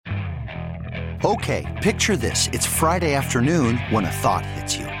Okay, picture this. It's Friday afternoon when a thought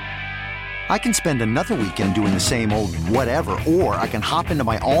hits you. I can spend another weekend doing the same old whatever, or I can hop into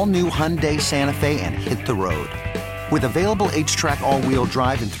my all-new Hyundai Santa Fe and hit the road. With available H-Track all-wheel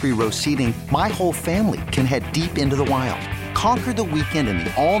drive and 3-row seating, my whole family can head deep into the wild. Conquer the weekend in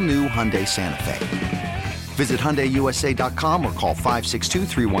the all-new Hyundai Santa Fe. Visit HyundaiUSA.com or call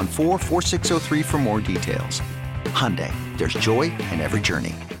 562-314-4603 for more details. Hyundai, there's joy in every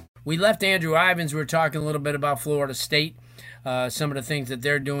journey. We left Andrew Ivins. We were talking a little bit about Florida State, some of the things that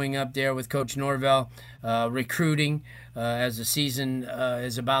they're doing up there with Coach Norvell, recruiting as the season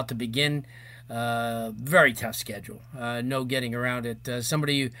is about to begin. Very tough schedule. No getting around it.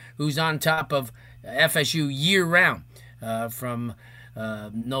 Somebody who's on top of FSU year-round from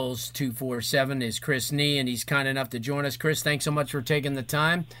Knowles 247 is Chris Nee, and he's kind enough to join us. Chris, thanks so much for taking the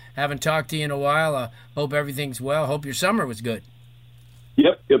time. Haven't talked to you in a while. Hope everything's well. Hope your summer was good.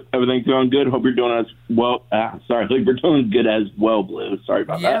 Yep. Everything's going good. Hope you're doing as well. Hope you're doing good as well, Blue. Sorry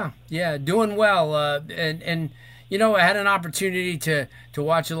about that. Yeah, doing well. And you know, I had an opportunity to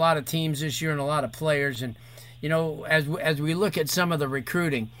watch a lot of teams this year and a lot of players. And, you know, as we look at some of the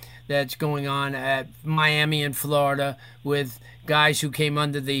recruiting that's going on at Miami and Florida with guys who came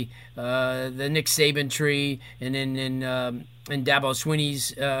under the Nick Saban tree, and in Dabo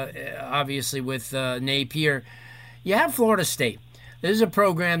Swinney's, obviously with Napier, you have Florida State. This is a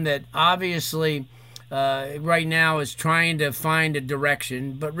program that obviously right now is trying to find a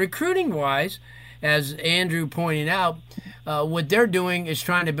direction, but recruiting-wise, as Andrew pointed out, what they're doing is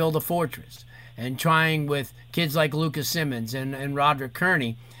trying to build a fortress and trying with kids like Lucas Simmons and Roderick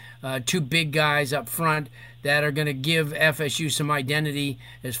Kearney, two big guys up front that are going to give FSU some identity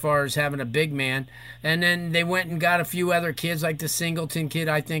as far as having a big man. And then they went and got a few other kids like the Singleton kid,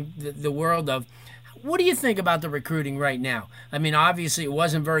 I think the world of. What do you think about the recruiting right now? I mean, obviously it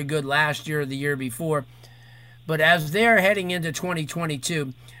wasn't very good last year or the year before, but as they're heading into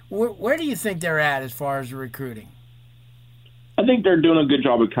 2022, where do you think they're at as far as recruiting? I think they're doing a good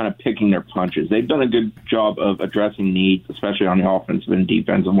job of kind of picking their punches. They've done a good job of addressing needs, especially on the offensive and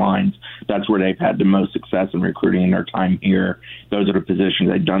defensive lines. That's where they've had the most success in recruiting in their time here. Those are the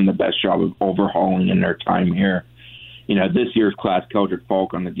positions they've done the best job of overhauling in their time here. You know, this year's class, Keldrick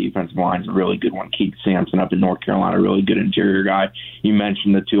Falk on the defensive line is a really good one. Keith Sampson up in North Carolina, a really good interior guy. You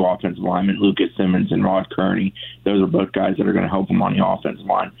mentioned the two offensive linemen, Lucas Simmons and Rod Kearney. Those are both guys that are going to help them on the offensive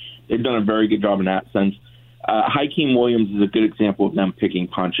line. They've done a very good job in that sense. Hakeem Williams is a good example of them picking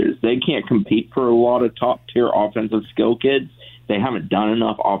punches. They can't compete for a lot of top-tier offensive skill kids. They haven't done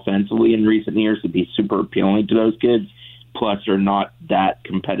enough offensively in recent years to be super appealing to those kids. Plus, they're not that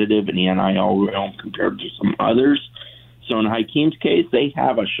competitive in the NIL realm compared to some others. So in Hakeem's case, they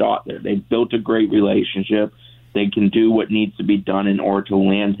have a shot there. They've built a great relationship. They can do what needs to be done in order to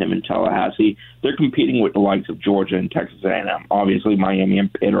land him in Tallahassee. They're competing with the likes of Georgia and Texas A&M. Obviously, Miami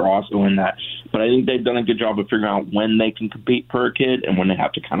and Pitt are also in that. But I think they've done a good job of figuring out when they can compete per kid and when they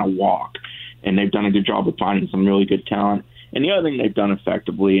have to kind of walk. And they've done a good job of finding some really good talent. And the other thing they've done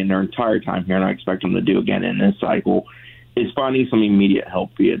effectively in their entire time here, and I expect them to do again in this cycle, is finding some immediate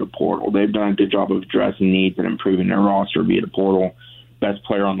help via the portal. They've done a good job of addressing needs and improving their roster via the portal. Best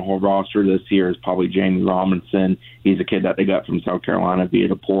player on the whole roster this year is probably Jamie Robinson. He's a kid that they got from South Carolina via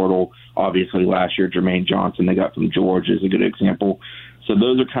the portal. Obviously, last year, Jermaine Johnson they got from Georgia is a good example. So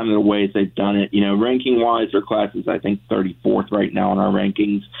those are kind of the ways they've done it. You know, ranking-wise, their class is, I think, 34th right now in our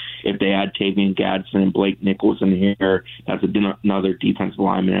rankings. If they add Tavian Gadsden and Blake Nichols in here, that's another defensive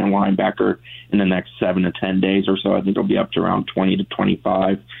lineman and linebacker in the next 7 to 10 days or so. I think it'll be up to around 20 to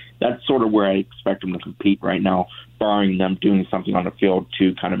 25. That's sort of where I expect them to compete right now, barring them doing something on the field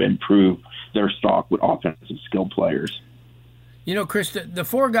to kind of improve their stock with offensive skill players. You know, Chris, the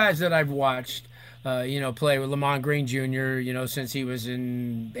four guys that I've watched, play with Lamont Green Jr., since he was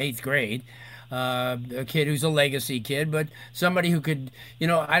in 8th grade. A kid who's a legacy kid, but somebody who could,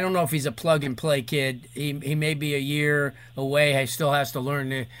 I don't know if he's a plug-and-play kid. He may be a year away. He still has to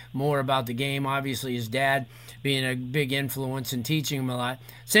learn more about the game. Obviously, his dad being a big influence and teaching him a lot.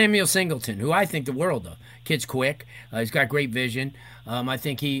 Samuel Singleton, who I think the world of. Kid's quick. He's got great vision. I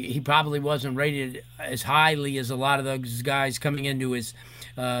think he probably wasn't rated as highly as a lot of those guys coming into his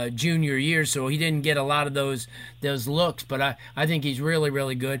junior year, so he didn't get a lot of those looks, but I think he's really,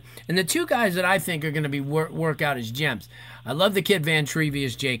 really good. And the two guys that I think are going to be work out as gems, I love the kid Van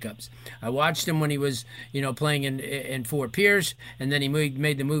Trevius Jacobs. I watched him when he was, playing in Fort Pierce, and then he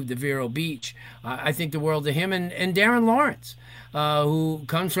made the move to Vero Beach. I think the world of him and Darren Lawrence, who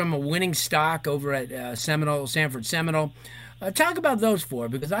comes from a winning stock over at Sanford Seminole. Talk about those four,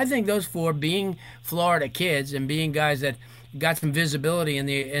 because I think those four, being Florida kids and being guys that got some visibility in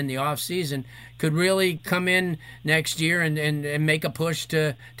the off season, could really come in next year and make a push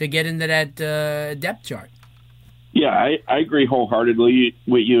to get into that depth chart. Yeah, I agree wholeheartedly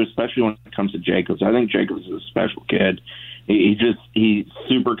with you, especially when it comes to Jacobs. I think Jacobs is a special kid. He's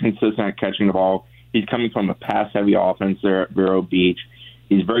super consistent at catching the ball. He's coming from a pass-heavy offense there at Vero Beach.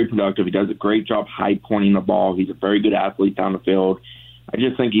 He's very productive. He does a great job high-pointing the ball. He's a very good athlete down the field. I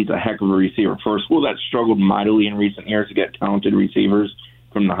just think he's a heck of a receiver. For a school that struggled mightily in recent years to get talented receivers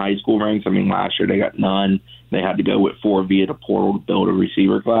from the high school ranks, I mean, last year they got none. They had to go with 4 via the portal to build a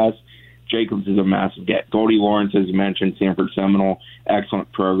receiver class. Jacobs is a massive get. Goldie Lawrence, as you mentioned, Sanford Seminole,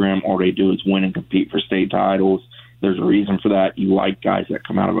 excellent program. All they do is win and compete for state titles. There's a reason for that. You like guys that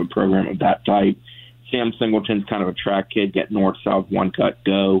come out of a program of that type. Sam Singleton's kind of a track kid, get north-south, one-cut,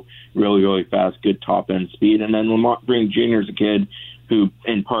 go, really, really fast, good top-end speed. And then Lamont Green Jr. is a kid who,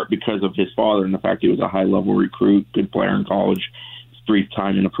 in part because of his father and the fact he was a high-level recruit, good player in college, brief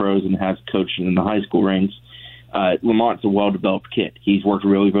time in the pros, and has coached in the high school ranks. Lamont's a well-developed kid. He's worked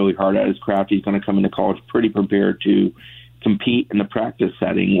really, really hard at his craft. He's going to come into college pretty prepared to compete in the practice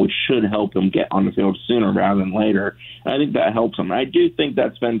setting, which should help him get on the field sooner rather than later. And I think that helps him. I do think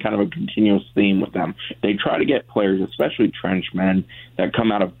that's been kind of a continuous theme with them. They try to get players, especially trench men, that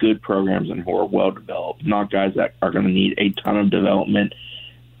come out of good programs and who are well-developed, not guys that are going to need a ton of development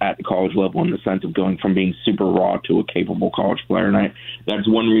at the college level in the sense of going from being super raw to a capable college player. And that's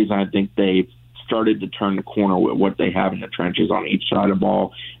one reason I think they've started to turn the corner with what they have in the trenches on each side of the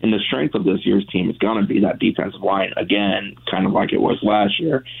ball. And the strength of this year's team is going to be that defensive line, again, kind of like it was last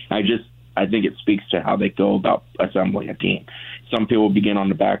year. I think it speaks to how they go about assembling a team. Some people begin on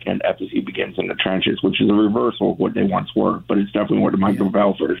the back end, FSU begins in the trenches, which is a reversal of what they once were, but it's definitely what Michael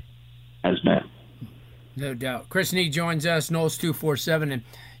Belford has been. No doubt. Chris Nee joins us, Knowles 247, and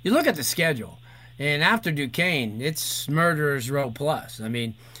you look at the schedule, and after Duquesne, it's Murderers Row plus. I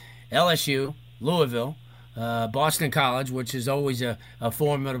mean, LSU, Louisville, Boston College, which is always a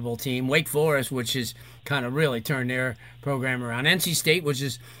formidable team, Wake Forest, which has kind of really turned their program around, NC State, which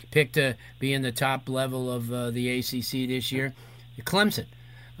is picked to be in the top level of the ACC this year, Clemson.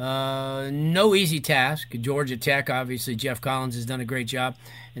 No easy task. Georgia Tech, obviously, Jeff Collins has done a great job,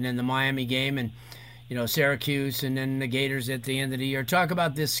 and then the Miami game, and Syracuse, and then the Gators at the end of the year. Talk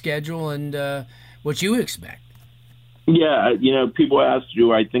about this schedule and what you expect. Yeah, people ask,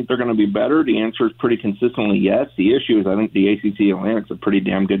 do I think they're going to be better? The answer is pretty consistently yes. The issue is I think the ACC Atlantic's a pretty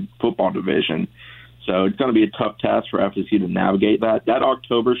damn good football division. So it's going to be a tough task for FSU to navigate that. That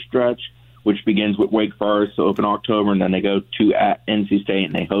October stretch, which begins with Wake Forest to open October, and then they go to at NC State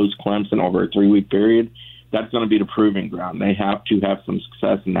and they host Clemson over a 3-week period, that's going to be the proving ground. They have to have some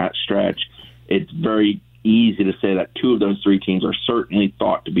success in that stretch. It's very easy to say that 2 of those 3 teams are certainly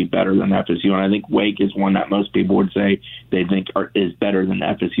thought to be better than FSU, and I think Wake is one that most people would say they think is better than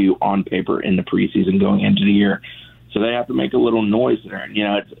FSU on paper in the preseason going into the year. So they have to make a little noise there. And,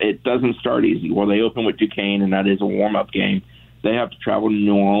 it doesn't start easy. Well, they open with Duquesne, and that is a warm-up game. They have to travel to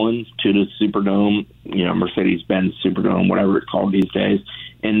New Orleans to the Superdome, Mercedes-Benz Superdome, whatever it's called these days,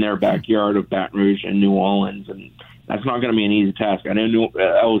 in their backyard of Baton Rouge and New Orleans. And that's not going to be an easy task. I know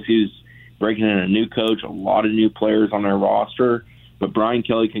LSU's breaking in a new coach, a lot of new players on their roster, but Brian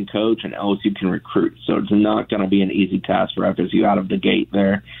Kelly can coach and LSU can recruit. So it's not going to be an easy task for FSU out of the gate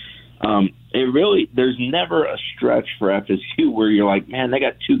there. There's never a stretch for FSU where you're like, man, they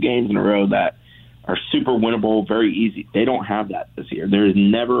got 2 games in a row that are super winnable, very easy. They don't have that this year. There's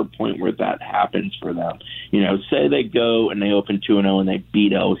never a point where that happens for them. Say they go and they open 2-0 and they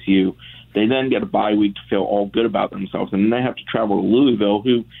beat LSU. They then get a bye week to feel all good about themselves, and then they have to travel to Louisville,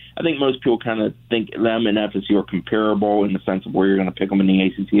 who I think most people kind of think them and FSU are comparable in the sense of where you're going to pick them in the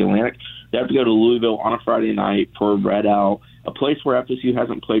ACC Atlantic. They have to go to Louisville on a Friday night for Red Owl, a place where FSU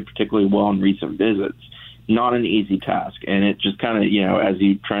hasn't played particularly well in recent visits. Not an easy task, and it just kind of, as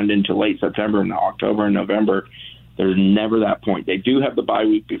you trend into late September and October and November, there's never that point. They do have the bye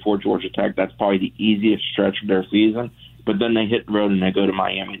week before Georgia Tech. That's probably the easiest stretch of their season, but then they hit the road and they go to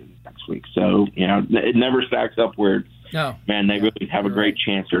Miami next week. So, it never stacks up where it's, man, they really have a great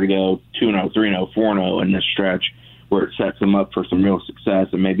chance here to go 2-0, 3-0, 4-0 in this stretch where it sets them up for some real success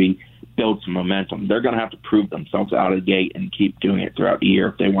and maybe build some momentum. They're going to have to prove themselves out of the gate and keep doing it throughout the year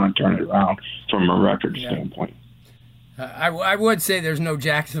if they want to turn it around from a record standpoint. I would say there's no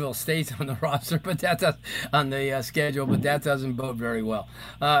Jacksonville State on the roster, but that does, on the schedule, but that doesn't bode very well.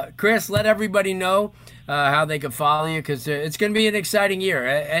 Chris, let everybody know how they can follow you, because it's going to be an exciting year,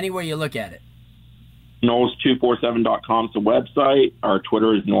 any way you look at it. Knowles247.com is the website. Our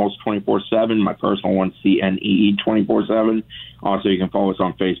Twitter is Knowles247. My personal one, CNEE247. Also, you can follow us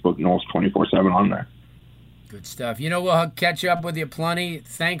on Facebook, Knowles247 on there. Good stuff. We'll catch up with you plenty.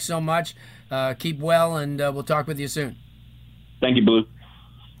 Thanks so much. Keep well, and we'll talk with you soon. Thank you, Blue.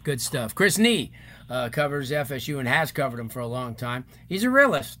 Good stuff. Chris Nee covers FSU and has covered him for a long time. He's a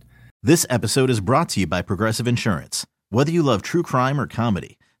realist. This episode is brought to you by Progressive Insurance. Whether you love true crime or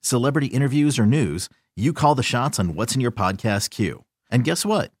comedy, celebrity interviews or news, you call the shots on what's in your podcast queue. And guess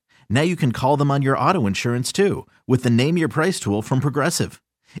what? Now you can call them on your auto insurance too with the Name Your Price tool from Progressive.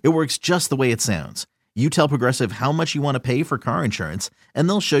 It works just the way it sounds. You tell Progressive how much you want to pay for car insurance, and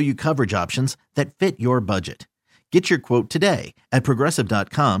they'll show you coverage options that fit your budget. Get your quote today at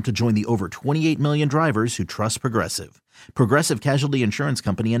Progressive.com to join the over 28 million drivers who trust Progressive. Progressive Casualty Insurance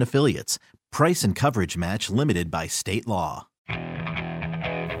Company and Affiliates. Price and coverage match limited by state law.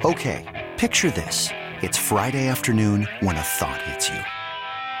 Okay, picture this. It's Friday afternoon when a thought hits you.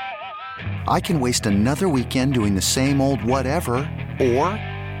 I can waste another weekend doing the same old whatever, or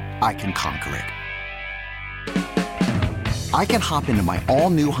I can conquer it. I can hop into my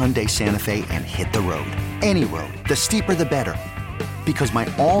all-new Hyundai Santa Fe and hit the road. Any road. The steeper, the better. Because my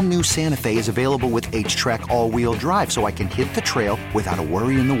all-new Santa Fe is available with H-Track all-wheel drive, so I can hit the trail without a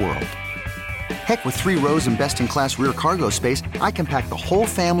worry in the world. Heck, with 3 rows and best-in-class rear cargo space, I can pack the whole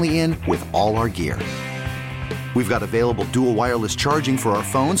family in with all our gear. We've got available dual wireless charging for our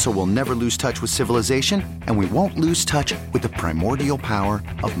phones, so we'll never lose touch with civilization, and we won't lose touch with the primordial power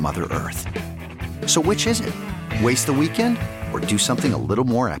of Mother Earth. So which is it? Waste the weekend or do something a little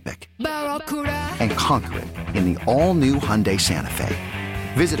more epic? And conquer it in the all-new Hyundai Santa Fe.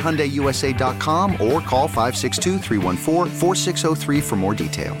 Visit HyundaiUSA.com or call 562-314-4603 for more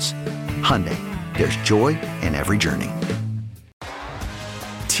details. Hyundai, there's joy in every journey.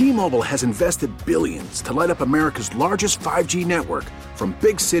 T-Mobile has invested billions to light up America's largest 5G network, from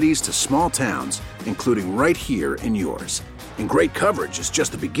big cities to small towns, including right here in yours. And great coverage is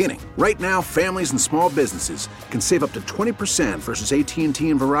just the beginning. Right now, families and small businesses can save up to 20% versus AT&T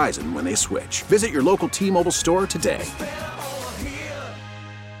and Verizon when they switch. Visit your local T-Mobile store today.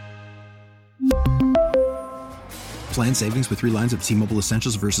 Plan savings with 3 lines of T-Mobile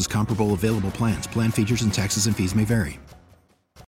Essentials versus comparable available plans. Plan features and taxes and fees may vary.